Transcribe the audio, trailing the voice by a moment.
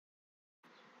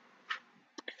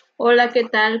Hola, ¿qué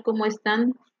tal? ¿Cómo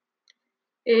están?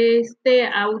 Este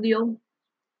audio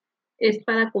es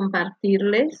para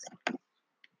compartirles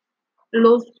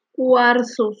los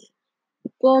cuarzos,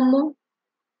 cómo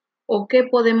o qué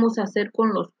podemos hacer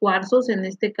con los cuarzos, en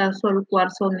este caso el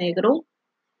cuarzo negro,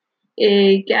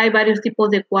 que hay varios tipos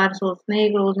de cuarzos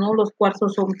negros, ¿no? Los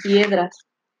cuarzos son piedras.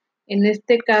 En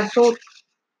este caso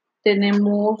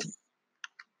tenemos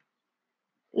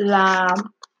la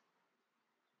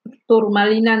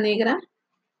turmalina negra.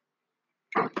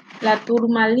 La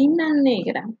turmalina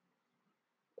negra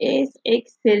es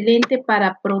excelente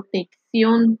para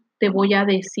protección, te voy a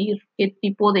decir qué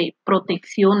tipo de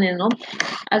protecciones, ¿no?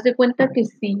 Haz de cuenta que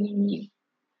si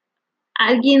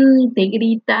alguien te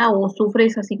grita o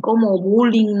sufres así como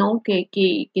bullying, ¿no? Que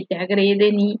te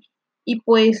agreden y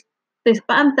pues te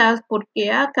espantas porque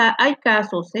acá hay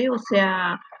casos, ¿eh? O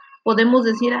sea, podemos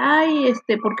decir, ay,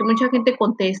 porque mucha gente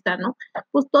contesta, ¿no?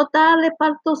 Pues total, le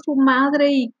parto su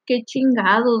madre y qué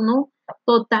chingados, ¿no?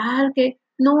 Total, que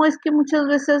no, es que muchas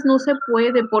veces no se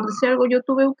puede, por decir algo, yo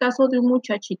tuve un caso de un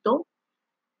muchachito,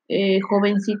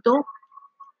 jovencito,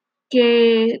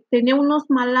 que tenía unos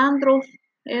malandros,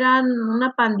 eran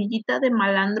una pandillita de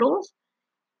malandros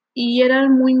y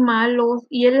eran muy malos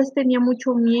y él les tenía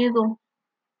mucho miedo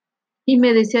y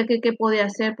me decía que qué podía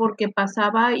hacer porque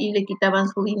pasaba y le quitaban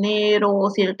su dinero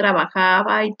o si él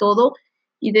trabajaba y todo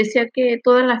y decía que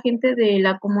toda la gente de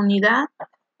la comunidad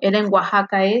era en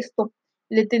Oaxaca esto,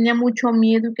 le tenía mucho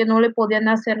miedo y que no le podían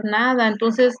hacer nada.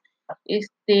 Entonces,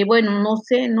 bueno, no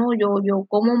sé, ¿no? Yo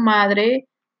como madre,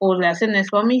 pues le hacen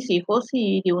eso a mis hijos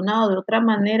y de una o de otra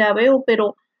manera veo,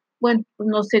 pero bueno, pues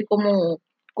no sé cómo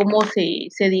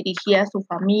se dirigía a su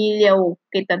familia o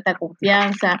qué tanta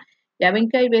confianza. Ya ven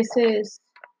que hay veces,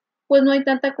 pues, no hay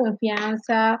tanta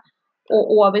confianza,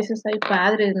 o a veces hay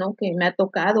padres, ¿no?, que me ha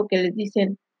tocado que les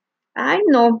dicen: "Ay,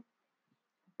 no,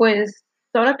 pues,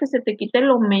 ahora que se te quite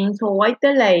lo menso", o "Ahí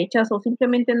te la echas", o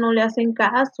simplemente no le hacen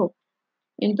caso.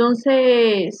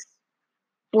 Entonces,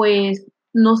 pues,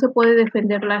 no se puede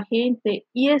defender la gente,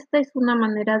 y esta es una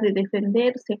manera de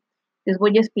defenderse. Les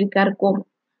voy a explicar cómo.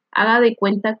 Haga de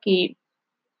cuenta que,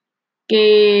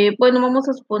 bueno, vamos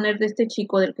a suponer de este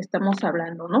chico del que estamos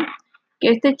hablando, ¿no?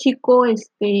 Que este chico,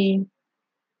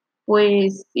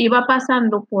 pues, iba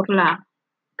pasando por la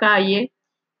calle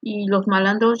y los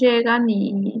malandros llegan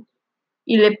y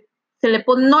le se le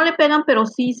pon no le pegan, pero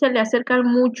sí se le acercan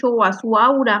mucho a su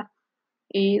aura,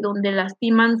 donde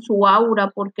lastiman su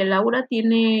aura, porque el aura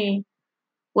tiene,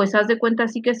 pues, haz de cuenta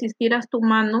así que si estiras tu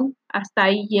mano, hasta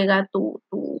ahí llega tu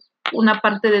una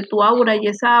parte de tu aura, y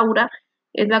esa aura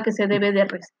es la que se debe de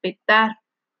respetar.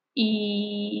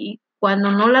 Y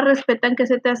cuando no la respetan, que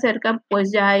se te acercan,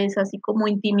 pues ya es así como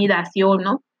intimidación,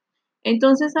 ¿no?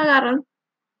 Entonces agarran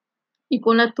y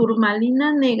con la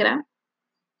turmalina negra,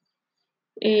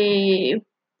 eh,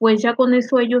 pues ya con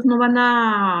eso ellos no van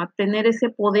a tener ese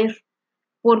poder,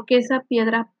 porque esa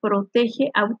piedra protege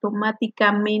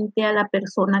automáticamente a la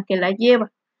persona que la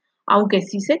lleva, aunque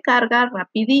sí se carga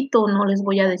rapidito, no les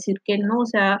voy a decir que no, o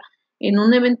sea, en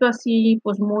un evento así,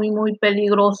 pues muy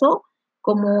peligroso,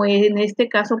 como en este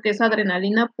caso que es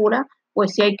adrenalina pura,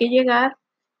 pues sí hay que llegar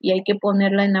y hay que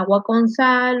ponerla en agua con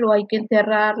sal o hay que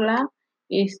enterrarla,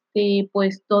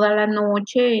 pues toda la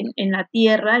noche en la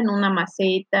tierra, en una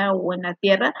maceta o en la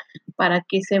tierra para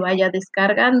que se vaya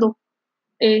descargando.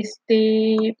 Es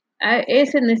en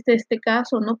este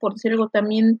caso, ¿no? Por decir algo,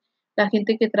 también la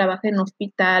gente que trabaja en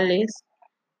hospitales,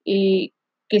 eh,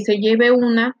 que se lleve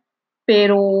una,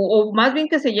 pero o más bien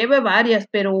que se lleve varias,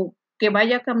 pero que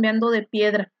vaya cambiando de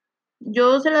piedra.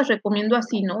 Yo se las recomiendo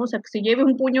así, ¿no? O sea, que se lleve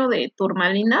un puño de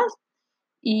turmalinas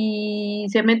y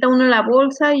se meta uno en la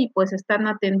bolsa y, pues, están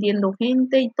atendiendo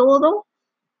gente y todo,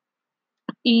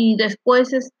 y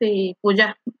después, pues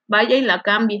ya, vaya y la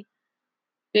cambie.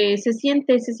 Se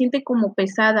siente como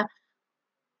pesada,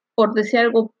 por decir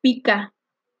algo, pica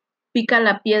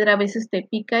la piedra, a veces te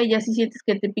pica, y ya si sientes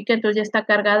que te pica, entonces ya está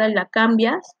cargada y la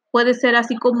cambias. Puede ser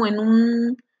así como en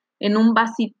un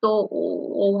vasito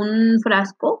o un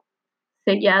frasco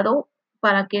sellado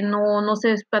para que no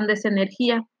se expanda esa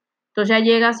energía. Entonces, ya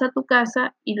llegas a tu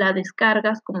casa y la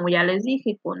descargas, como ya les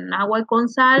dije, con agua y con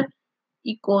sal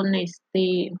y con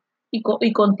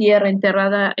tierra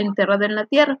enterrada en la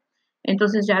tierra.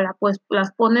 Entonces, ya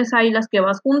las pones ahí, las que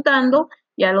vas juntando,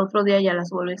 y al otro día ya las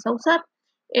vuelves a usar.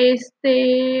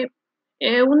 Este,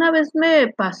 una vez me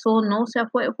pasó, ¿no? O sea,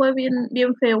 fue bien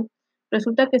feo.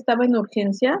 Resulta que estaba en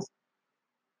urgencias,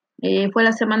 fue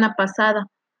la semana pasada,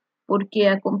 porque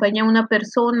acompañé a una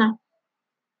persona.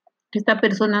 Esta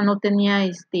persona no tenía,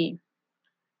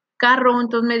 carro,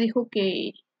 entonces me dijo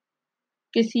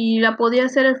que si la podía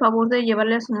hacer el favor de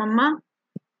llevarle a su mamá,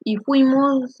 y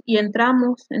fuimos y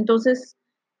entramos. Entonces,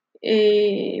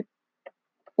 eh,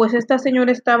 pues esta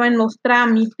señora estaba en los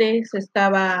trámites,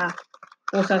 estaba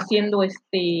pues haciendo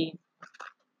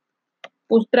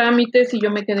pues trámites y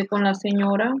yo me quedé con la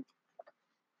señora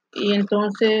y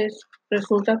entonces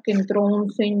resulta que entró un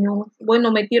señor,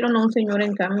 bueno, metieron a un señor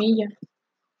en camilla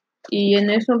y en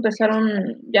eso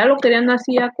empezaron, ya lo querían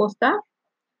así acostar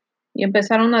y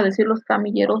empezaron a decir los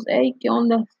camilleros, hey, ¿qué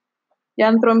onda? Ya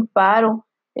entró en paro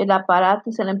el aparato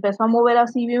y se le empezó a mover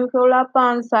así bien feo la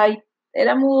panza y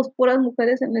éramos puras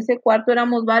mujeres en ese cuarto,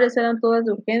 éramos varias, eran todas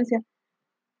de urgencia.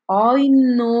 Ay,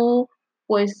 no,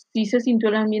 pues sí se sintió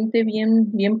el ambiente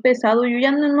bien, bien pesado. Yo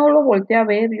ya no lo volteé a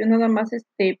ver, yo nada más,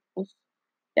 pues,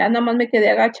 ya nada más me quedé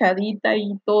agachadita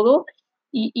y todo.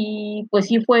 Y pues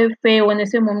sí fue feo, en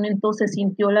ese momento se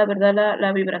sintió, la verdad,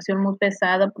 la vibración muy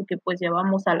pesada porque pues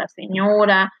llevamos a la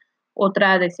señora,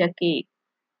 otra decía que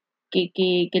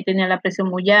tenía la presión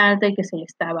muy alta y que se le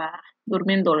estaba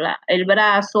durmiendo el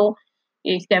brazo.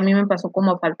 A mí me pasó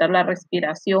como a faltar la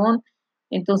respiración.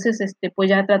 Entonces, pues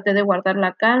ya traté de guardar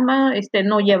la calma.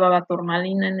 No llevaba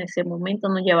turmalina en ese momento,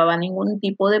 no llevaba ningún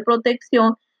tipo de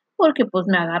protección porque pues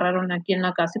me agarraron aquí en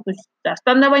la casa y pues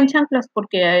hasta andaba en chanclas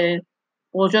porque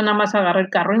pues yo nada más agarré el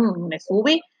carro y me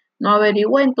subí, no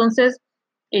averigüé. Entonces,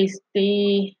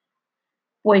 este,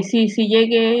 pues sí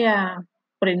llegué a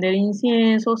prender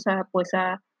inciensos, pues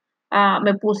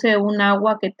me puse un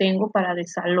agua que tengo para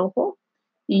desalojo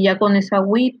y ya con esa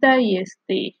agüita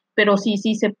pero sí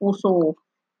se puso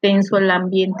tenso el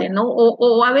ambiente, ¿no?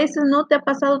 O a veces no te ha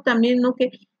pasado también, ¿no?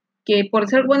 Que por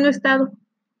ser buen estado,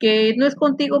 que no es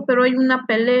contigo, pero hay una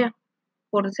pelea.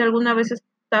 Por si alguna vez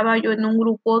estaba yo en un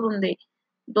grupo donde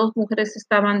dos mujeres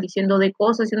estaban diciendo de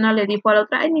cosas y una le dijo a la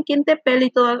otra, ay, ni quién te pela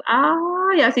y todas,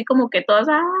 ay, así como que todas,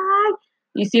 ay,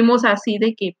 hicimos así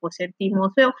de que pues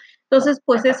sentimos feo. Entonces,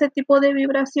 pues ese tipo de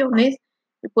vibraciones,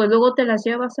 pues luego te las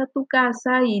llevas a tu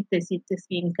casa y te sientes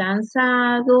bien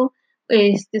cansado.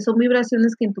 Son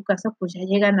vibraciones que en tu casa pues ya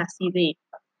llegan así de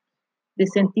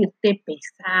sentirte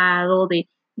pesado, de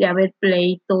haber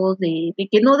pleitos, de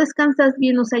que no descansas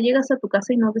bien, o sea, llegas a tu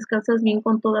casa y no descansas bien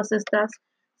con todas estas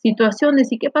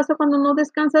situaciones. ¿Y qué pasa cuando no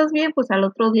descansas bien? Pues al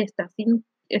otro día estás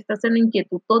en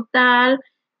inquietud total,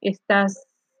 estás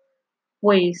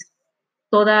pues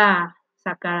toda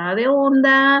sacada de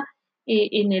onda,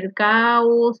 en el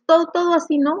caos, todo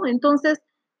así, ¿no? Entonces,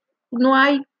 no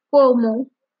hay cómo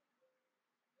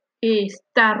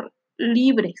estar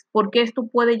libres, porque esto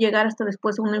puede llegar hasta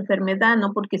después a una enfermedad,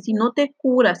 ¿no? Porque si no te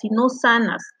curas, si no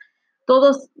sanas,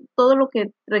 todo lo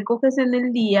que recoges en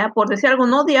el día, por decir algo,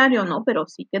 no diario, ¿no? Pero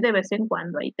sí que de vez en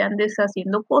cuando ahí te andes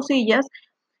haciendo cosillas,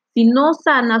 si no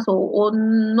sanas o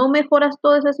no mejoras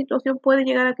toda esa situación, puede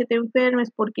llegar a que te enfermes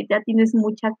porque ya tienes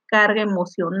mucha carga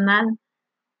emocional.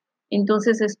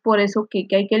 Entonces es por eso que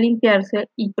hay que limpiarse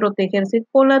y protegerse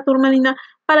con la turmalina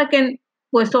para que,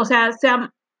 pues, o sea,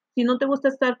 si no te gusta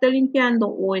estarte limpiando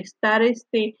o estar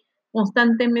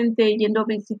constantemente yendo a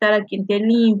visitar a quien te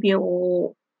limpie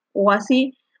o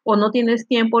así, o no tienes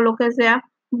tiempo, lo que sea,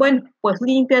 bueno, pues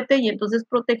límpiate y entonces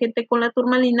protégete con la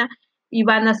turmalina y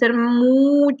van a ser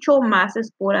mucho más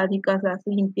esporádicas las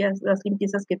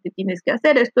limpiezas que te tienes que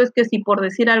hacer. Esto es que si por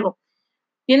decir algo,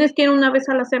 tienes que ir una vez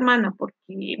a la semana,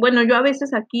 porque, bueno, yo a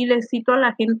veces aquí les cito a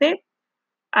la gente,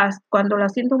 cuando la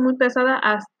siento muy pesada,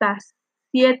 hasta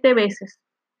 7 veces.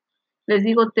 Les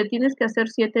digo, te tienes que hacer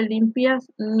 7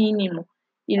 limpias mínimo.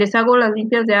 Y les hago las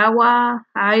limpias de agua,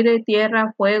 aire,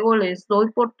 tierra, fuego, les doy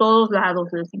por todos lados,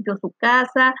 les limpio su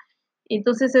casa.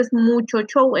 Entonces es mucho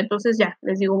show. Entonces ya,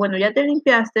 les digo, bueno, ya te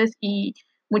limpiaste y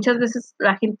muchas veces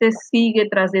la gente sigue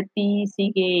tras de ti,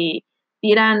 sigue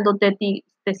tirándote,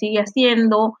 te sigue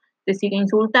haciendo, te sigue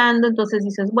insultando. Entonces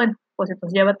dices, bueno, pues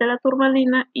entonces llévate la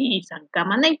turmalina y San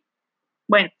Camaney.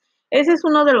 Bueno, ese es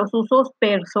uno de los usos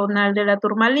personal de la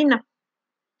turmalina.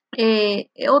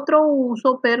 Otro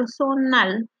uso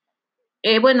personal,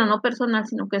 bueno, no personal,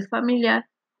 sino que es familiar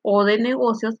o de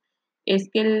negocios, es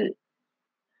que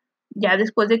ya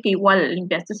después de que igual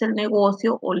limpiaste el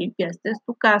negocio o limpiaste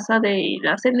tu casa de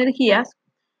las energías,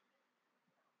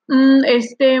 mm,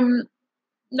 este, mm,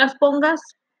 las pongas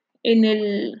en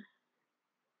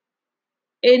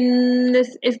la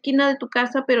esquina de tu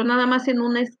casa, pero nada más en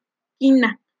una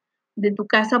esquina de tu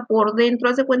casa por dentro.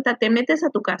 Haz de cuenta, te metes a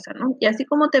tu casa, ¿no? Y así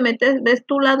como te metes, ves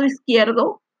tu lado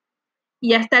izquierdo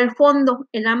y hasta el fondo,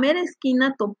 en la mera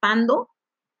esquina topando,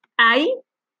 ahí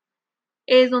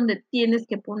es donde tienes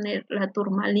que poner la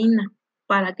turmalina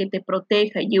para que te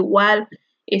proteja. Y igual,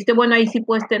 bueno, ahí sí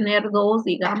puedes tener 2,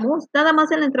 digamos, nada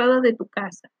más en la entrada de tu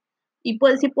casa. Y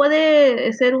pues, si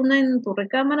puede ser una en tu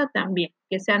recámara, también,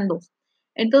 que sean 2.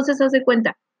 Entonces, haz de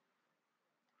cuenta,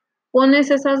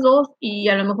 pones esas 2 y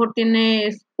a lo mejor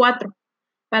tienes 4.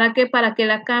 ¿Para qué? Para que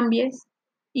la cambies,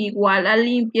 igual la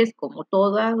limpies como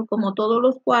todos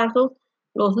los cuarzos,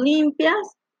 los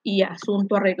limpias y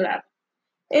asunto arreglado.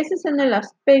 Ese es en el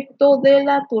aspecto de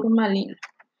la turmalina.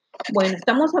 Bueno,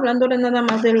 estamos hablando ahora nada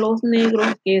más de los negros,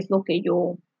 que es lo que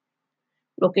yo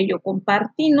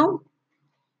compartí, ¿no?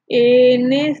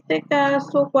 En este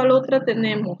caso, ¿cuál otra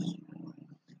tenemos?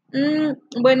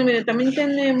 Bueno, mire, también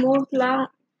tenemos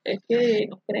es que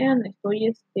no crean,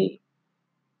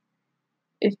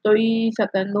 estoy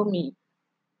sacando mi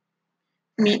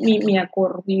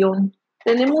acordeón.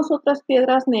 Tenemos otras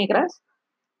piedras negras,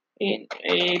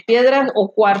 piedras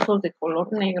o cuarzos de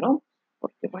color negro,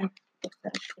 porque bueno,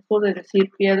 eso de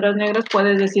decir piedras negras,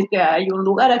 puedes decir que hay un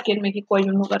lugar, aquí en México hay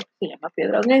un lugar que se llama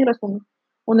Piedras Negras,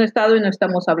 un estado y no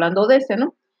estamos hablando de ese,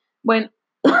 ¿no? Bueno,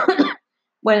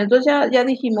 bueno, entonces ya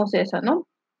dijimos esa, ¿no?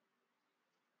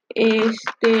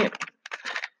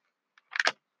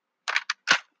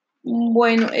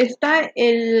 Bueno, está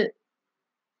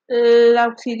la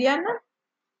obsidiana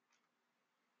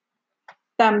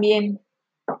también.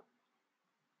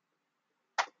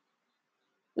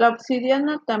 La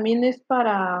obsidiana también es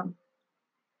para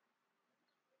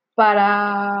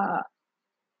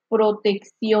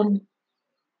protección.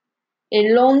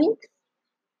 El onix,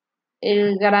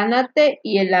 el granate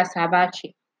y el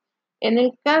azabache. En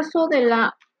el caso de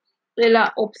la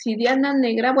obsidiana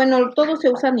negra, bueno, todos se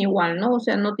usan igual, ¿no? O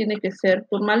sea, no tiene que ser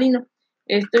turmalino.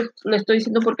 Esto lo estoy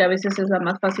diciendo porque a veces es la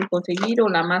más fácil conseguir o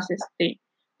la más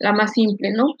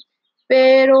simple, ¿no?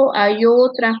 Pero hay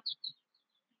otra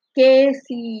que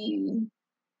si,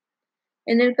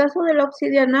 en el caso de la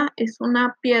obsidiana es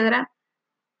una piedra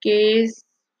que es,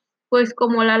 pues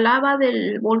como la lava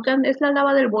del volcán, es la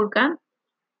lava del volcán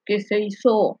que se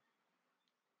hizo,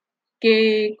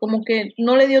 que como que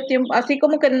no le dio tiempo, así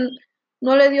como que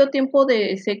no le dio tiempo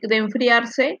de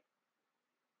enfriarse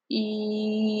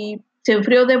y se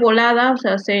enfrió de volada, o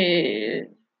sea,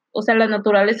 la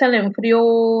naturaleza la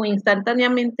enfrió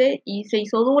instantáneamente y se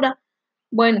hizo dura.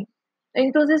 Bueno,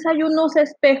 entonces hay unos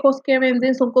espejos que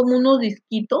venden, son como unos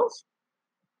disquitos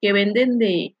que venden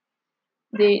de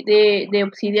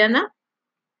obsidiana.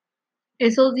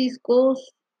 Esos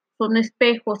discos son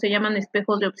espejos, se llaman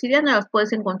espejos de obsidiana, las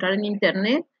puedes encontrar en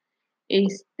internet,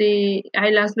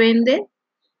 ahí las vende.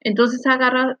 Entonces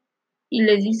agarra y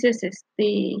les dices,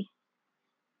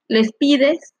 les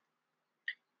pides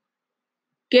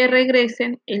que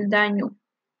regresen el daño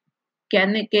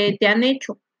que te han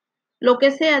hecho. Lo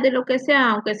que sea, de lo que sea,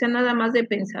 aunque sea nada más de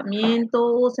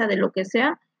pensamiento, o sea, de lo que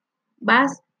sea,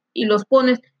 vas y los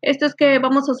pones. Esto es que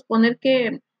vamos a suponer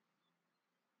que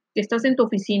estás en tu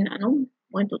oficina, ¿no?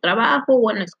 O en tu trabajo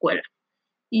o en la escuela.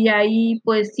 Y ahí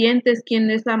pues sientes quién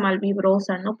es la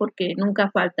malvibrosa, ¿no? Porque nunca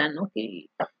falta, ¿no? Que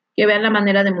vean la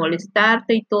manera de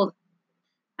molestarte y todo.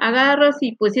 Agarras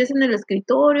y pues si es en el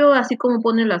escritorio, así como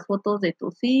pones las fotos de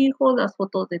tus hijos, las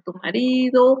fotos de tu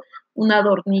marido, un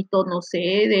adornito, no sé,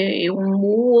 de un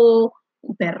búho,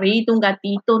 un perrito, un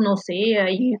gatito, no sé,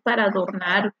 ahí para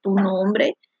adornar tu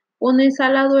nombre, pones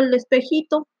al lado el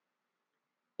espejito.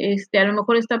 A lo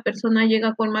mejor esta persona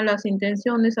llega con malas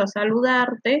intenciones a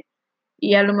saludarte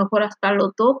y a lo mejor hasta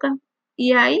lo toca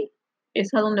y ahí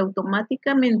es a donde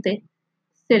automáticamente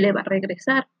se le va a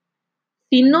regresar.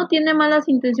 Si no tiene malas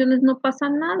intenciones, no pasa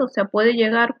nada, o sea, puede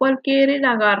llegar cualquiera y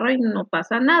la agarra y no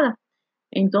pasa nada.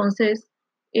 Entonces,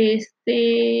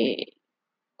 este,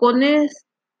 con, es,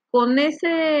 con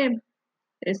ese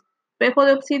espejo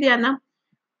de obsidiana,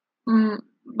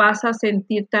 vas a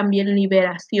sentir también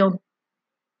liberación.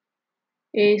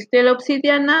 La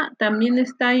obsidiana también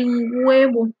está en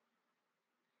huevo.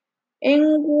 En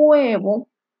huevo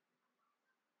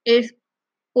es,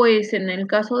 pues, en el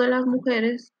caso de las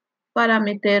mujeres, para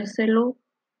metérselo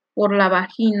por la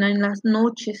vagina en las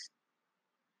noches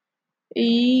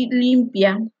y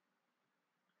limpia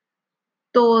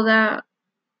toda,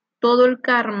 todo el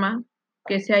karma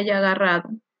que se haya agarrado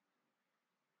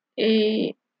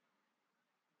eh,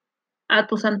 a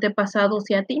tus antepasados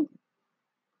y a ti.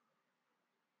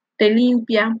 Te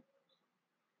limpia,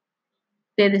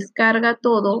 te descarga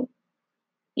todo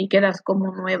y quedas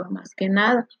como nueva más que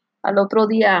nada. Al otro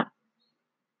día,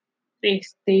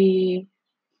 te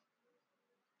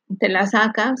la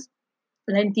sacas,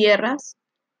 la entierras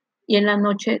y en la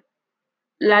noche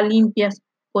la limpias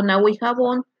con agua y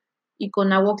jabón y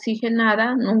con agua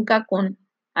oxigenada, nunca con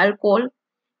alcohol.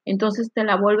 Entonces te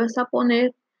la vuelves a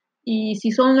poner y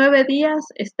si son 9 días,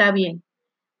 está bien.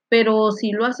 pero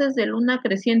si lo haces de luna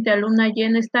creciente a luna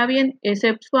llena está bien,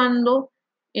 exceptuando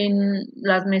en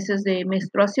las meses de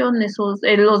menstruación,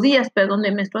 los días, perdón,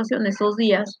 de menstruación, esos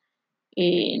días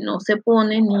no se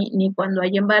pone ni cuando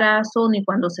hay embarazo, ni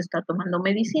cuando se está tomando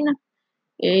medicina.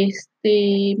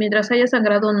 Mientras haya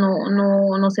sangrado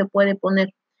no se puede poner.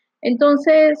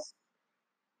 Entonces,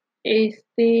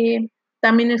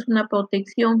 también es una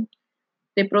protección,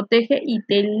 te protege y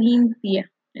te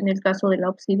limpia. En el caso de la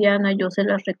obsidiana, yo se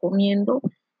las recomiendo,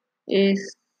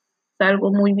 es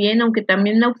algo muy bien, aunque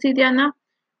también la obsidiana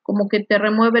como que te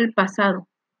remueve el pasado.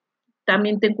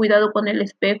 También ten cuidado con el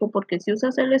espejo, porque si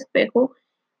usas el espejo,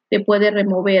 te puede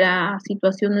remover a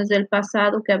situaciones del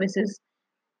pasado que a veces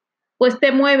pues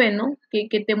te mueven, ¿no?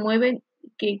 Que te mueven,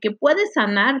 que puedes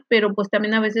sanar, pero pues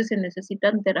también a veces se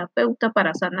necesitan terapeuta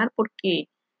para sanar, porque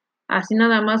así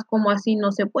nada más como así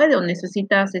no se puede, o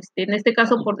necesitas, en este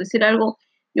caso, por decir algo,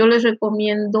 yo les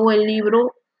recomiendo el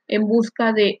libro En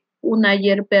busca de un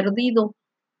ayer perdido.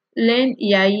 Leen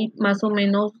y ahí más o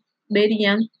menos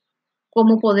verían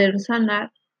cómo poder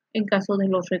sanar en caso de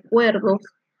los recuerdos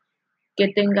que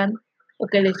tengan o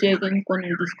que les lleguen con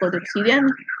el disco de obsidiana.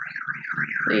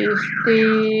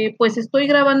 Pues estoy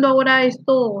grabando ahora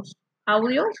estos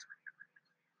audios,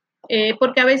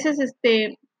 porque a veces,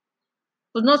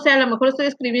 pues no sé, a lo mejor estoy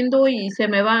escribiendo y se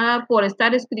me va por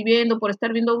estar escribiendo, por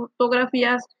estar viendo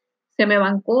fotografías, se me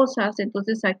van cosas,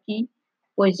 entonces aquí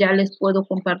pues ya les puedo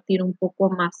compartir un poco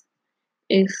más.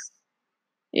 Es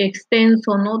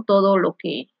extenso, ¿no? Todo lo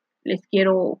que les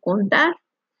quiero contar.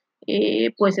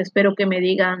 Pues espero que me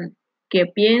digan qué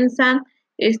piensan.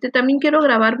 También quiero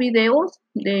grabar videos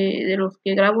de los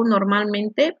que grabo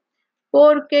normalmente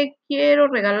porque quiero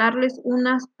regalarles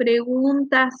unas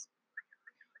preguntas.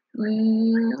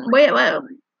 Voy a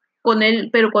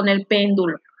pero con el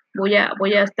péndulo. Voy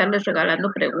a estarles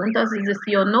regalando preguntas, es de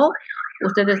sí o no.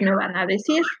 Ustedes me van a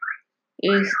decir, y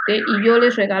yo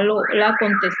les regalo la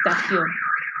contestación.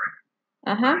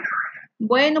 Ajá.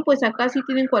 Bueno, pues acá si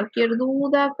tienen cualquier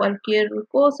duda, cualquier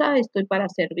cosa, estoy para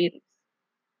servirles.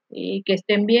 Que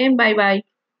estén bien, bye bye.